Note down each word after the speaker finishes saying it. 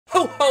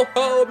Ho, ho,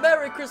 ho!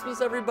 Merry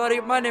Christmas,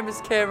 everybody. My name is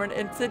Cameron,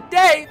 and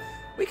today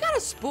we got a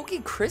spooky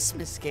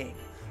Christmas game.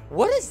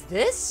 What is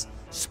this?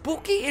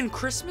 Spooky and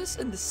Christmas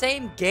in the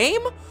same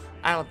game?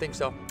 I don't think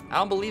so. I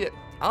don't believe it.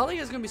 I don't think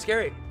it's gonna be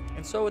scary.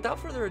 And so, without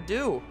further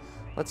ado,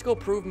 let's go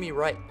prove me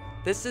right.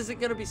 This isn't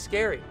gonna be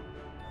scary.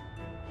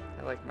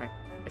 I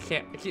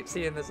keep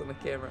seeing this on the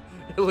camera.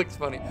 It looks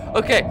funny.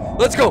 Okay,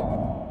 let's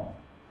go.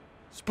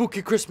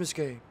 Spooky Christmas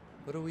game.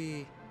 What are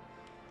we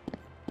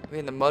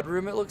in the mud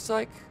room, it looks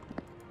like?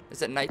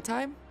 Is it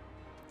nighttime?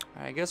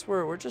 I guess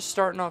we're just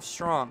starting off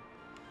strong.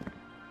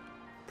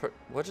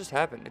 What just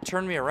happened? It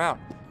turned me around.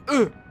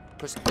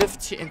 Press F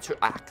to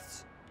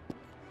interact.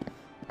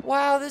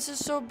 Wow, this is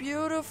so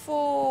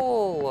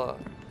beautiful.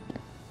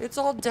 It's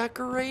all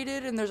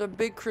decorated and there's a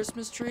big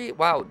Christmas tree.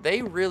 Wow,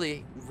 they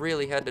really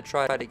had to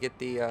try to get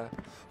the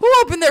who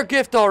opened their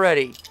gift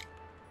already?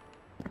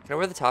 Can I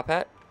wear the top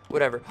hat?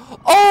 Whatever.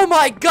 Oh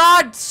my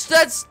god!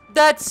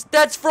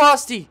 That's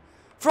Frosty!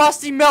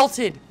 Frosty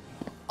melted!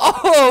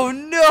 Oh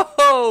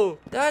no!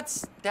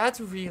 That's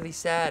really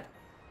sad.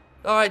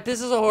 Alright,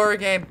 this is a horror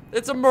game.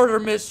 It's a murder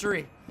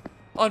mystery.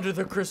 Under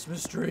the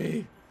Christmas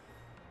tree.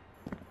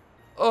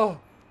 Oh,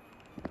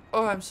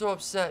 I'm so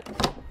upset.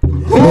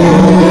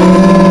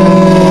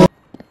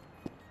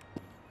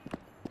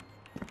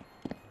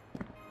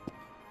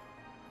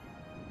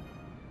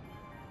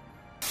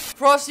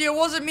 Frosty, it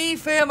wasn't me,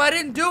 fam. I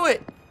didn't do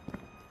it.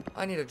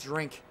 I need a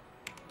drink.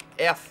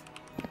 F.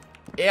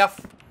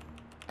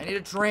 I need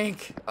a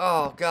drink.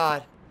 Oh,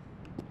 God.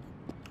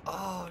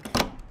 Oh,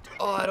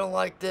 I don't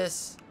like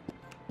this.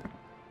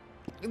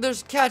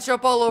 There's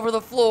ketchup all over the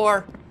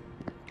floor.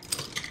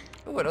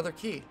 Oh, another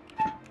key.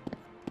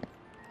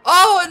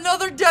 Oh,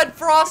 another dead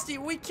Frosty.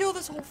 We killed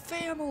his whole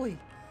family.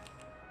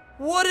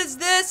 What is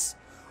this?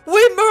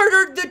 We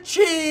murdered the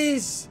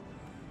cheese.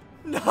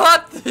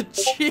 Not the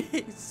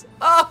cheese.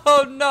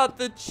 Oh, not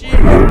the cheese.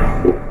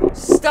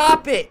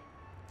 Stop it.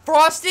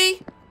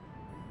 Frosty?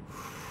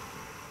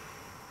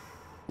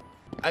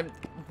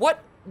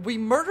 What? We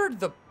murdered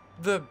the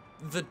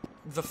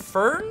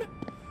fern?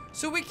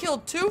 So we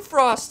killed 2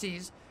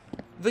 Frosties.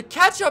 The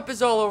ketchup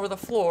is all over the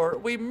floor.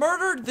 We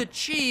murdered the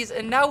cheese,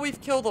 and now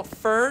we've killed a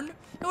fern?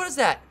 And what is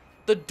that?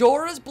 The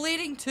door is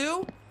bleeding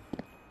too?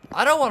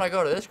 I don't want to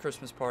go to this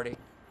Christmas party.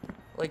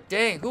 Like,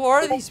 dang, who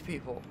are these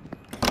people?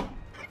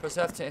 Press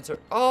F to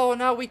insert. Oh,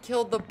 now we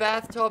killed the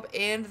bathtub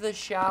and the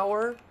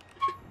shower.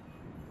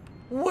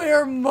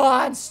 We're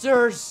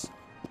monsters!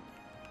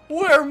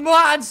 We're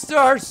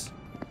monsters!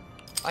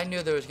 I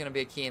knew there was going to be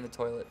a key in the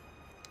toilet.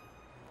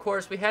 Of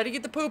course, we had to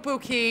get the poo-poo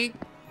key.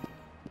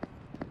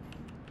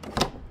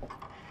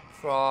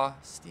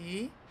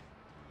 Frosty?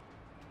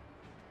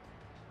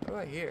 What do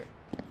I hear?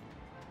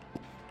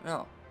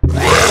 No.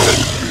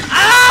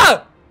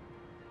 Ah!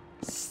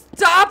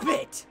 Stop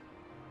it!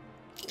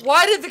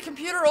 Why did the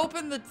computer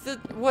open the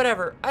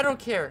whatever? I don't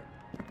care.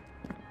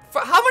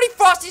 How many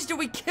Frosties do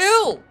we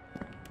kill?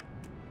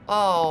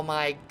 Oh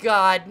my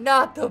god,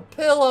 not the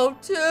pillow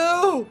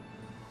too!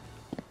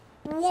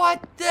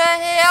 What the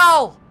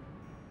hell?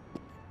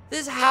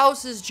 This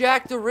house is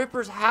Jack the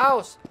Ripper's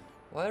house.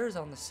 Wires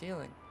on the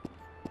ceiling.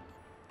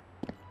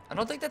 I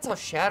don't think that's how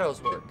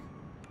shadows work.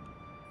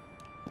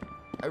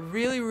 I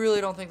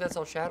really don't think that's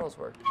how shadows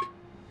work.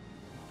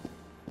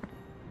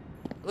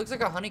 It looks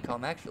like a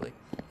honeycomb, actually.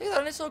 Look at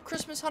that nice little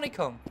Christmas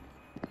honeycomb.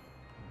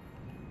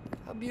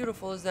 How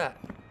beautiful is that?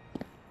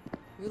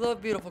 We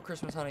love beautiful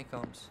Christmas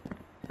honeycombs.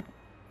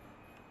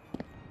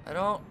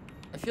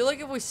 I feel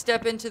like if we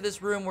step into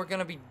this room, we're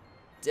gonna be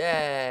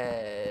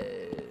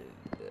dead.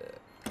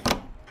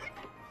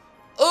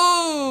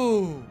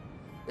 Oh!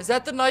 Is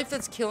that the knife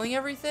that's killing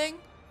everything?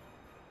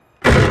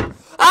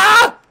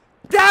 Ah!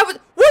 Where'd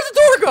the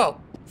door go?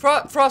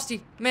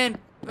 Frosty, man.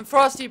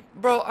 Frosty,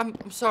 bro,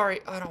 I'm sorry.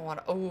 I don't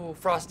want to. Oh,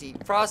 Frosty.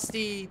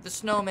 Frosty the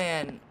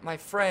snowman, my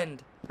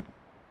friend.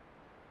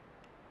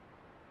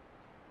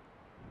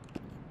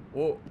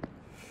 Whoa.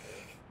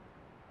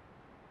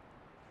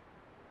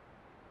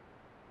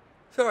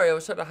 Sorry, I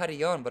was trying to hide a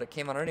yawn, but it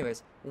came out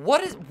anyways.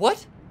 What?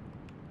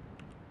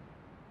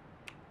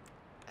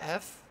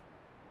 F?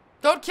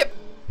 Don't kill.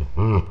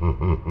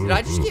 Did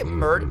I just get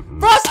murdered?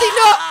 Frosty,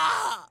 no!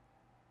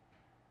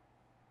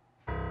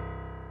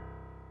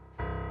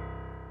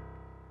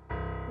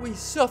 We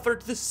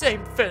suffered the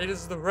same fate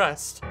as the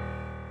rest.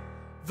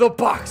 The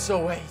box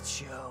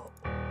awaits you.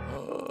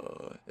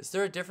 Is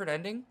there a different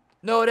ending?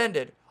 No, it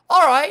ended.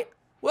 Alright,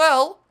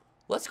 well,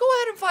 let's go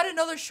ahead and find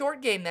another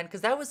short game then,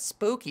 because that was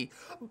spooky.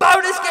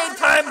 Bonus game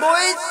time,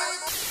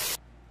 boys!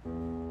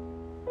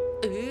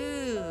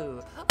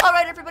 Ooh.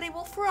 Alright, everybody,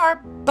 well, for our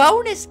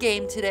bonus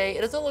game today,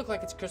 it doesn't look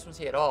like it's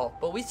Christmassy at all,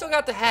 but we still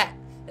got the hat,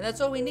 and that's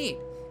all we need,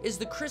 is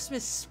the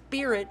Christmas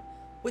spirit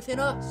within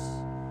us.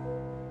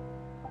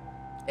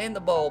 And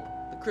the bulb,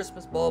 the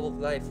Christmas bulb of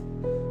life.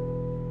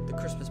 The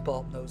Christmas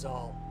bulb knows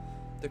all.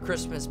 The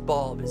Christmas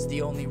bulb is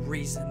the only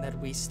reason that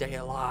we stay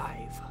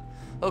alive.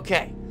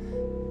 Okay,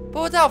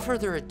 but without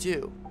further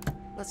ado,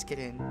 let's get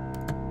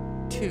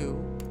into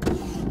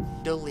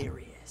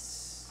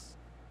Delirious.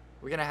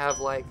 We're gonna have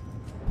like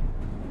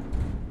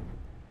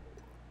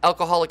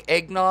alcoholic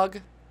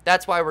eggnog.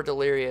 That's why we're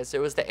delirious.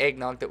 It was the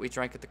eggnog that we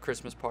drank at the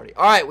Christmas party.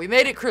 All right, we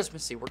made it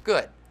Christmassy. We're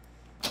good.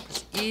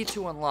 Press E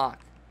to unlock.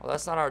 Well,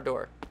 that's not our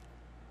door.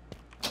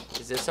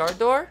 Is this our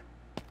door?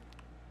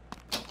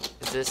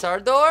 Is this our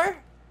door?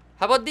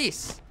 How about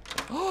this?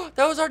 Oh,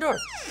 that was our door.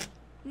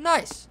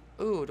 Nice.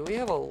 Ooh, do we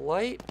have a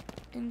light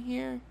in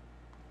here?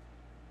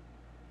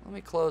 Let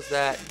me close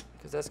that,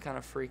 because that's kind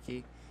of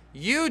freaky.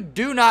 You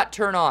do not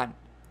turn on.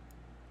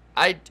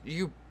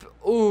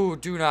 Ooh,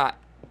 do not.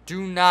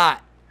 Do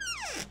not.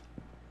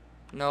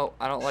 No,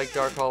 I don't like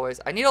dark hallways.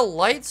 I need a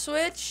light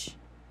switch.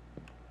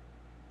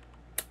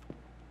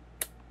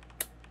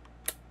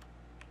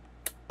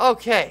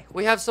 Okay,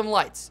 we have some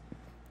lights.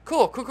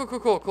 Cool, cool, cool, cool,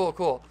 cool, cool,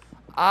 cool.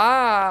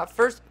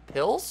 First,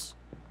 pills?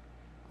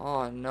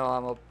 Oh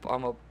no,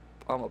 I'm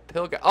a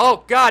pill guy.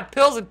 Oh god,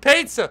 pills and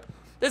pizza!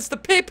 It's the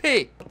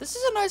PP! This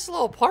is a nice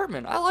little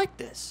apartment. I like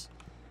this.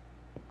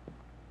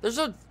 There's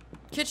no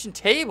kitchen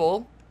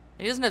table.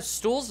 He doesn't have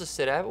stools to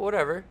sit at, but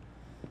whatever.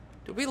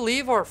 Did we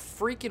leave our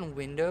freaking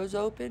windows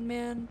open,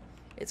 man?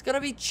 It's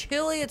gonna be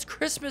chilly. It's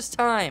Christmas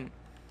time.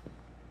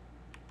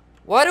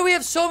 Why do we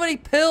have so many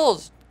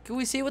pills? Can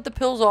we see what the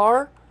pills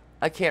are?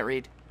 I can't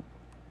read.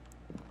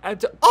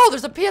 Oh,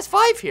 there's a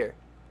PS5 here.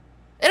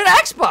 And an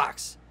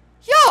Xbox.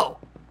 Yo!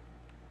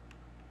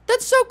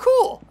 That's so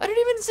cool. I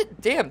didn't even see.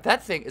 Damn,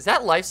 that thing. Is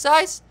that life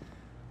size?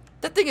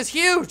 That thing is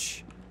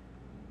huge.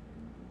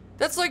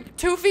 That's like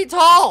 2 feet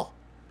tall.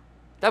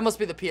 That must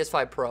be the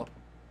PS5 Pro.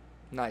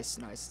 Nice,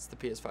 nice. It's the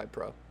PS5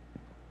 Pro.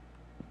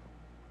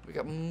 We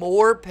got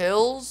more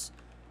pills.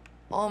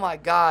 Oh my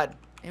god.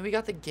 And we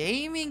got the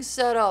gaming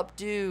setup,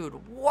 dude.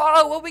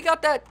 Whoa, well, we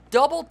got that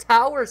double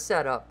tower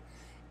setup.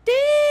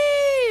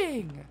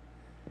 Ding!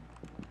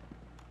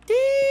 Ding!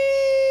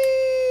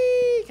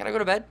 Can I go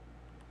to bed?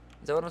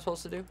 Is that what I'm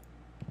supposed to do?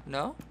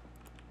 No?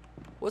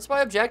 What's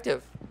my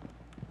objective?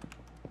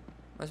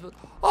 Am I supposed...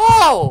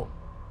 Oh!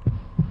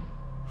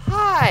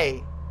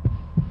 Hi!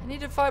 I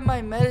need to find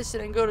my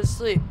medicine and go to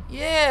sleep.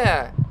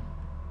 Yeah!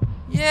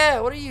 Yeah,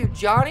 what are you,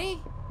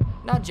 Johnny?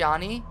 Not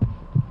Johnny.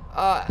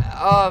 What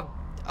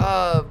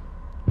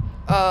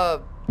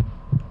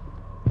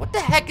the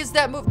heck is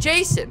that move?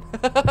 Jason!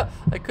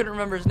 I couldn't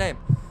remember his name.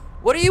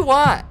 What do you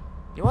want?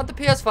 You want the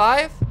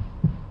PS5?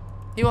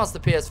 He wants the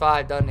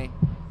PS5, doesn't he?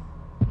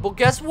 Well,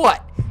 guess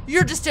what?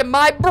 You're just in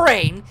my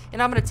brain,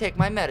 and I'm gonna take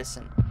my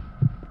medicine.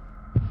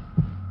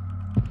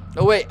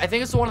 Oh, wait, I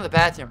think it's the one in the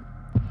bathroom.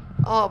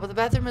 Oh, but the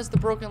bathroom has the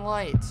broken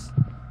lights.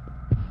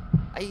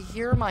 I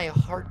hear my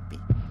heartbeat.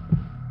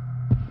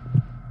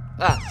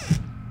 Ah.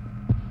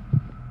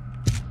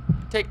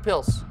 Take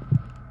pills.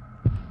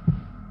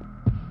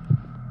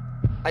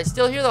 I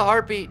still hear the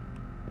heartbeat,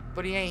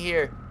 but he ain't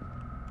here.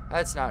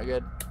 That's not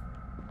good.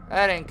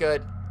 That ain't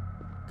good.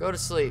 Go to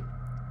sleep.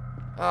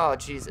 Oh,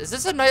 jeez. Is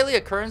this a nightly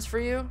occurrence for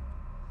you?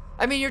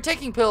 I mean, you're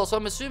taking pills, so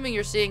I'm assuming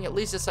you're seeing at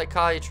least a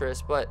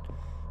psychiatrist, but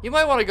you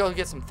might want to go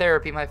get some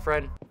therapy, my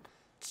friend.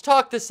 Let's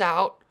talk this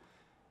out.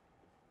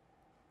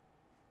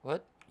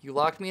 What? You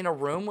locked me in a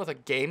room with a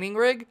gaming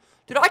rig?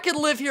 Dude, I could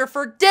live here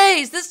for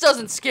days. This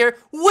doesn't scare.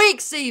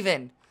 Weeks,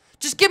 even.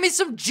 Just give me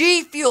some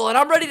G Fuel, and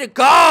I'm ready to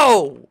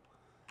go.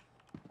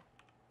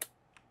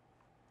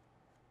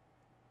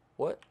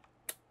 What?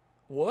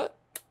 What?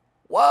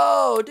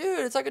 Whoa, dude,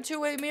 it's like a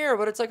two-way mirror,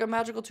 but it's like a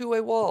magical two-way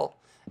wall.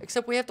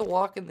 Except we have to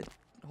walk in the...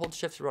 Hold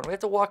shift to run. We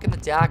have to walk in the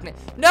darkness.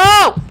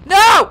 No!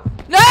 No!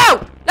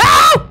 No!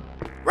 No!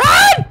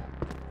 Run!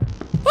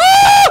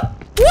 Ah!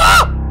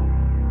 Whoa!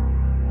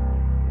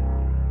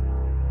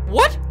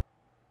 What?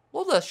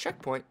 Well, the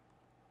checkpoint.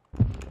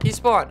 He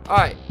spawned.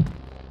 Alright.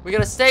 We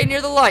gotta stay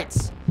near the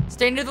lights.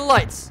 Stay near the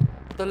lights.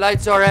 The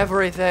lights are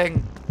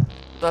everything.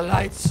 The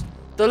lights.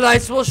 The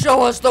lights will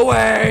show us the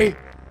way.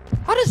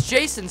 How does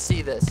Jason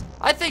see this?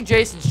 I think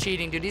Jason's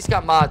cheating, dude. He's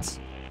got mods.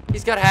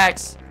 He's got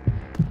hacks.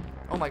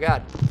 Oh my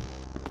god.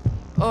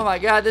 Oh my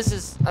god, this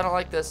is... I don't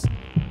like this.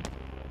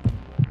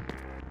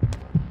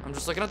 I'm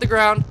just looking at the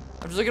ground.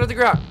 I'm just looking at the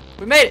ground.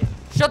 We made it.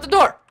 Shut the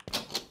door.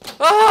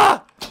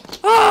 Ah!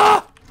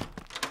 Ah!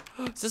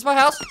 Is this my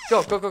house?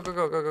 Go, go, go, go,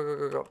 go, go, go, go,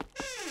 go, go.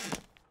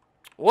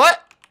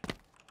 What?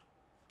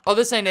 Oh,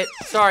 this ain't it.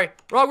 Sorry.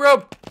 Wrong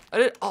room. I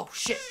did... Oh,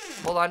 shit.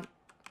 Hold on.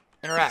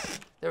 Interact.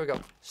 There we go.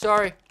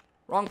 Sorry.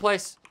 Wrong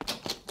place.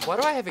 Why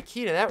do I have a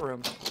key to that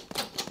room?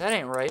 That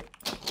ain't right.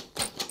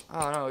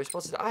 Oh, no. We're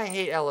supposed to... I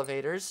hate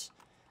elevators.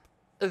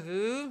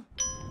 Ooh.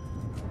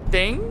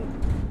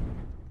 Ding.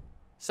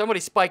 Somebody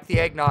spiked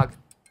the eggnog.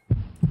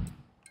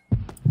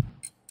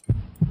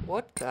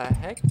 What the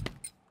heck?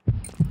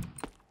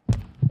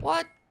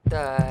 What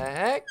the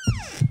heck?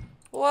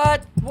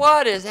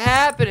 What is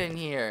happening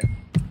here?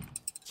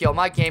 Yo,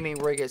 my gaming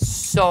rig is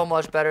so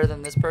much better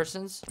than this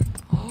person's.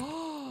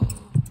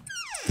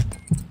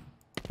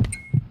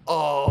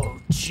 Oh,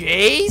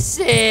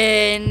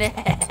 Jason!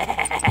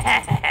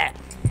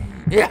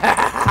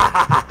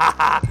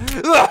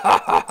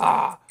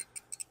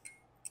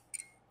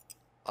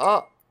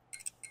 Oh.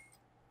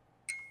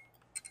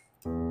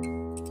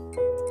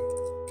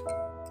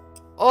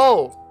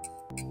 Oh.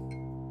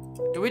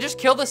 Did we just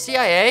kill the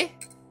CIA?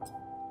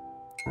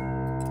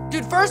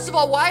 First of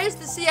all, why is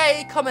the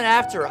CIA coming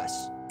after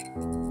us?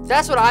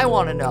 That's what I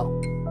want to know.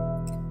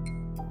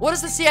 What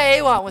does the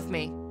CIA want with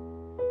me?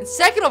 And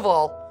second of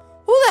all,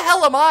 who the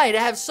hell am I to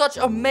have such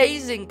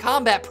amazing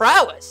combat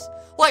prowess?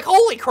 Like,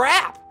 holy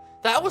crap.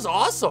 That was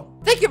awesome.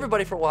 Thank you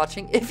everybody for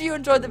watching. If you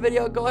enjoyed the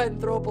video, go ahead and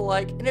throw up a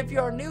like. And if you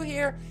are new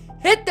here,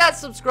 hit that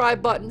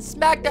subscribe button,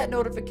 smack that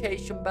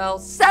notification bell,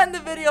 send the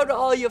video to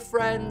all your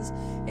friends,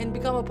 and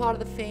become a part of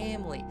the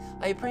family.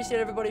 I appreciate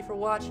everybody for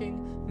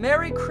watching.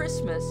 Merry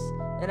Christmas.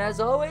 And as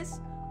always,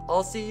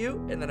 I'll see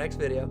you in the next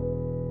video.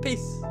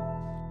 Peace.